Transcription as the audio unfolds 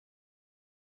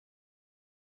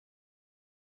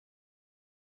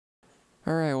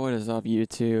Alright, what is up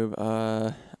YouTube?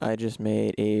 I just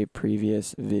made a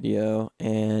previous video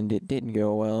and it didn't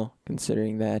go well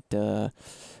considering that,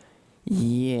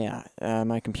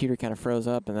 my computer kind of froze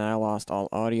up and then I lost all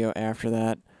audio after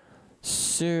that.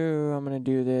 So, I'm gonna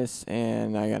do this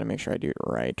and I gotta make sure I do it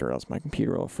right or else my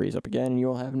computer will freeze up again and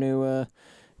you'll have no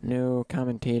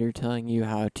commentator telling you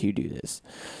how to do this.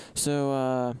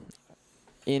 So,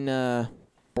 in,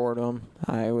 boredom,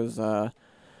 I was,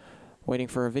 waiting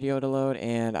for a video to load,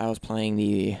 and I was playing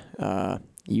the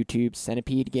YouTube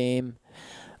Centipede game.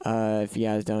 If you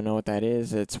guys don't know what that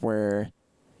is, it's where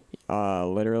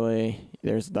literally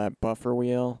there's that buffer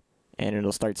wheel, and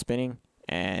it'll start spinning,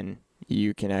 and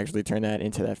you can actually turn that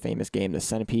into that famous game, the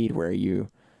Centipede, where you're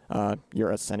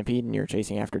a centipede and you're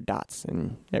chasing after dots,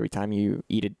 and every time you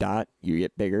eat a dot, you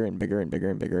get bigger and bigger and bigger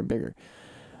and bigger and bigger.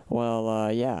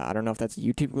 Well, yeah, I don't know if that's a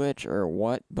YouTube glitch or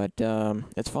what, but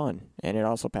it's fun, and it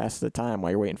also passes the time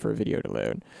while you're waiting for a video to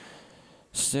load.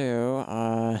 So,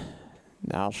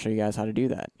 I'll show you guys how to do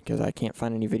that, because I can't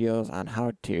find any videos on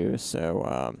how to,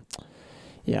 so,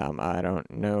 yeah, I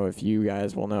don't know if you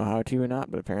guys will know how to or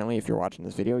not, but apparently if you're watching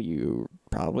this video, you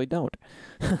probably don't.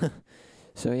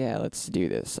 So, yeah, let's do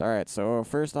this. Alright, so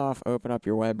first off, open up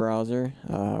your web browser,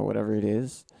 whatever it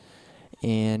is,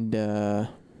 and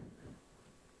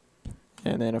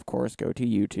then, of course, go to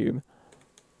YouTube.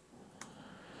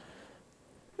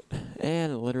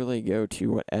 And literally go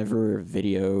to whatever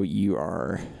video you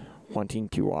are wanting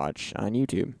to watch on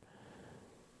YouTube.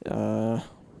 And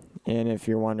if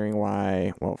you're wondering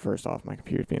why, well, first off, my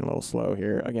computer's being a little slow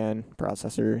here. Again,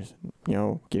 processors,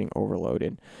 getting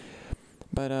overloaded.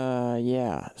 But,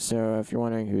 yeah, so if you're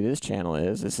wondering who this channel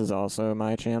is, this is also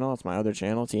my channel. It's my other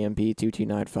channel,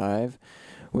 TMP2295,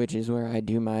 which is where I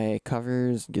do my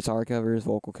covers, guitar covers,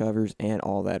 vocal covers, and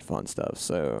all that fun stuff.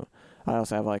 So, I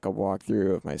also have, like, a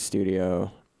walkthrough of my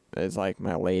studio. It's, like,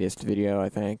 my latest video, I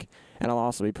think. And I'll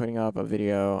also be putting up a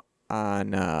video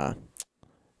on,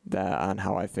 on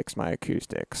how I fix my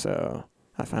acoustic. So,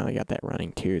 I finally got that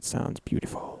running, too. It sounds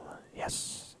beautiful.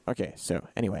 Yes. Okay, so,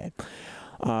 anyway.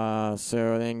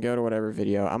 So then go to whatever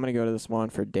video. I'm gonna go to this one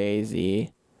for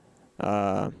DayZ.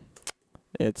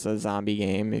 It's a zombie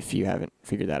game if you haven't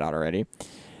figured that out already.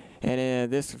 And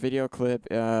in this video clip,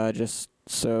 just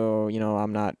so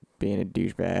I'm not being a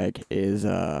douchebag, is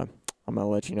I'm gonna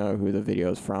let you know who the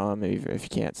video is from. If you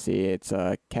can't see, it's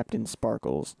Captain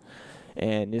Sparkles,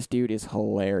 and this dude is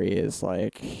hilarious.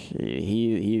 Like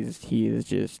he is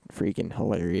just freaking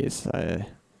hilarious.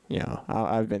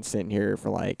 I've been sitting here for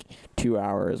like 2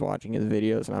 hours watching his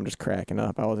videos, and I'm just cracking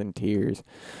up. I was in tears.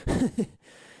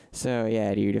 So,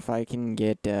 yeah, dude, if I can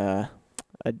get a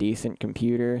decent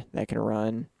computer that can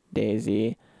run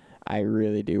DayZ, I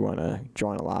really do want to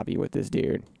join a lobby with this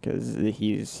dude, because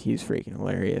he's freaking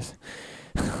hilarious.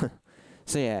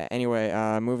 So, yeah, anyway,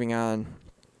 moving on.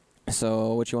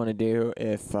 So, what you want to do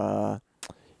if... I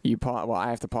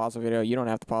have to pause the video. You don't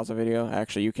have to pause the video.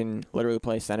 Actually, you can literally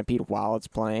play Centipede while it's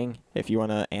playing if you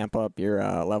want to amp up your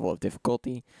level of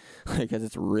difficulty, because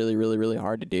it's really, really, really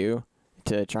hard to do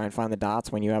to try and find the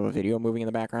dots when you have a video moving in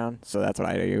the background. So that's what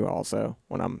I do also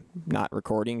when I'm not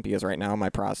recording, because right now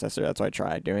my processor, that's what I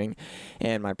tried doing,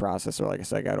 and my processor, like I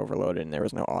said, got overloaded and there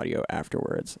was no audio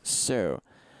afterwards. So,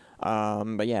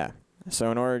 but yeah.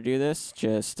 So in order to do this,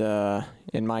 just,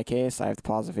 in my case, I have to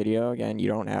pause the video. Again, you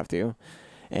don't have to.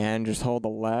 And just hold the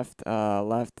left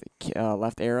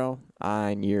arrow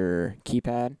on your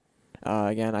keypad.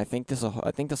 Again, I think this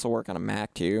will work on a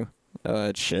Mac too.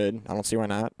 It should. I don't see why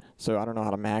not. So I don't know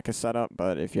how the Mac is set up,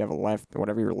 but if you have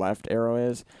whatever your left arrow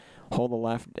is, hold the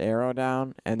left arrow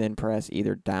down and then press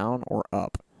either down or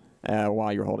up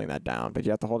while you're holding that down. But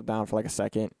you have to hold it down for like a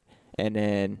second and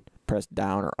then press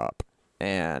down or up,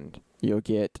 and you'll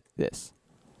get this.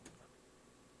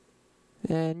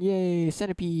 And yay,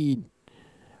 Centipede!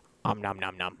 Nom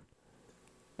nom nom.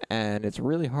 And it's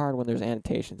really hard when there's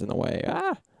annotations in the way.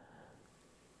 Ah!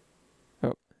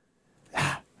 Oh.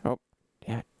 Ah! Oh.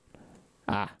 Damn it.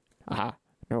 Ah. Aha.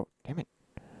 No. Damn it.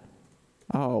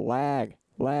 Oh, lag.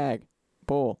 Lag.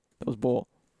 Bull. That was bull.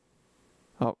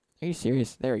 Oh. Are you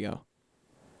serious? There we go.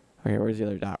 Okay, where's the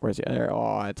other dot? Where's the other?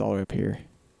 Oh, it's all the way up here.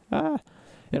 Ah.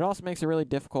 It also makes it really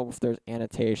difficult if there's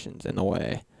annotations in the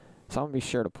way. So I'm going to be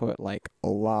sure to put, like, a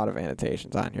lot of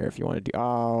annotations on here if you want to do...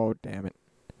 Oh, damn it.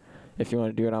 If you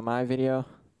want to do it on my video,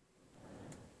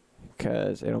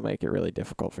 because it'll make it really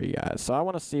difficult for you guys. So I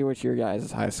want to see what your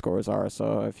guys' high scores are.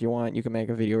 So if you want, you can make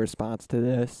a video response to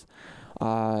this.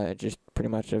 Just pretty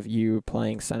much of you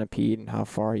playing Centipede and how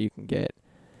far you can get.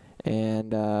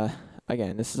 And,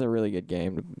 again, this is a really good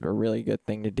game, a really good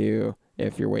thing to do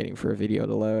if you're waiting for a video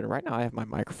to load. And right now I have my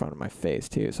microphone in my face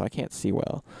too, so I can't see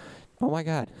well. Oh my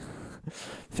god.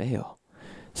 Fail.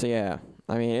 So yeah,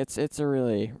 I mean it's a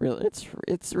really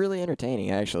it's really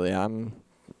entertaining actually. I'm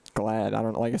glad. I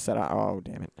don't, like I said, oh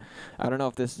damn it. I don't know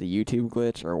if this is a YouTube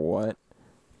glitch or what,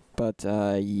 but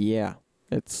yeah,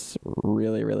 it's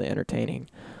really entertaining.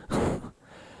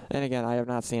 And again, I have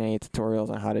not seen any tutorials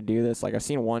on how to do this. Like I've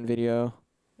seen one video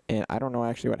and I don't know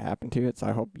actually what happened to it, so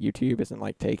I hope YouTube isn't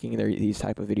like taking these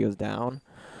type of videos down.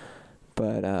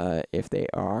 But if they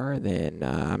are, then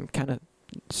I'm kind of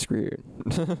screwed,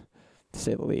 to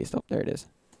say the least. Oh, there it is.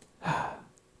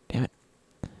 Damn it.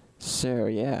 So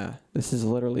yeah, this is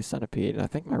literally Centipede, and I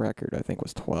think my record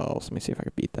was 12. So let me see if I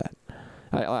could beat that.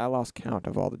 I lost count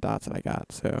of all the dots that I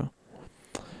got. So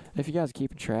if you guys are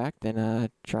keeping track, then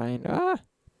try and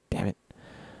damn it.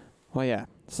 Well yeah.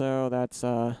 So that's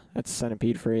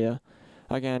Centipede for you.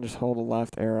 Again, just hold the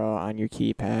left arrow on your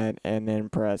keypad and then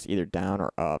press either down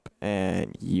or up,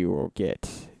 and you will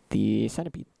get the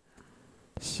Centipede.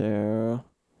 So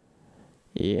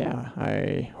yeah,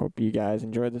 I hope you guys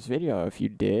enjoyed this video. If you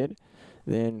did,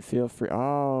 then feel free.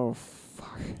 Oh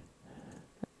fuck.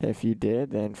 If you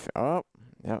did, then oh,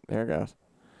 yep, there it goes.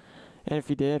 And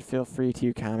if you did, feel free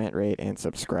to comment, rate, and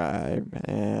subscribe.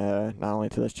 Not only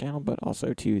to this channel, but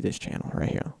also to this channel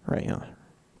right here,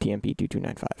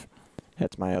 TMP2295.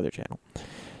 That's my other channel.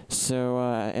 So,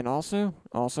 and also,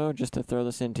 just to throw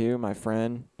this into, my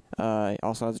friend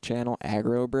also has a channel,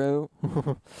 Aggro Bro.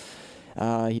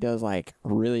 He does like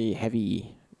really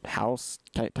heavy house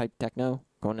type techno,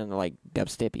 going into like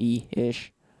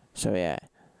dubstep-y-ish. So yeah.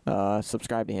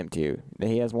 Subscribe to him too.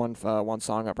 He has one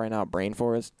song up right now, Brain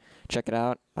Forest. Check it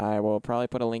out. I will probably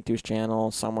put a link to his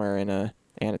channel somewhere in a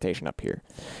annotation up here.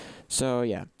 So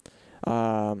yeah,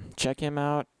 check him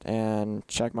out and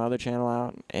check my other channel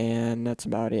out, and that's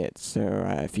about it. So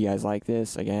if you guys like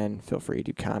this, again, feel free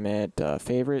to comment,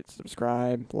 favorite,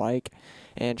 subscribe, like,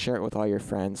 and share it with all your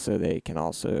friends so they can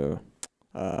also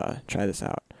try this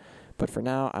out. But for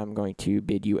now, I'm going to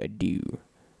bid you adieu.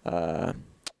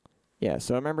 Yeah,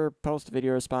 so remember, post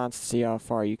video response to see how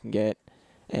far you can get,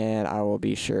 and I will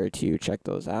be sure to check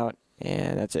those out,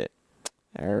 and that's it.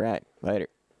 Alright, later.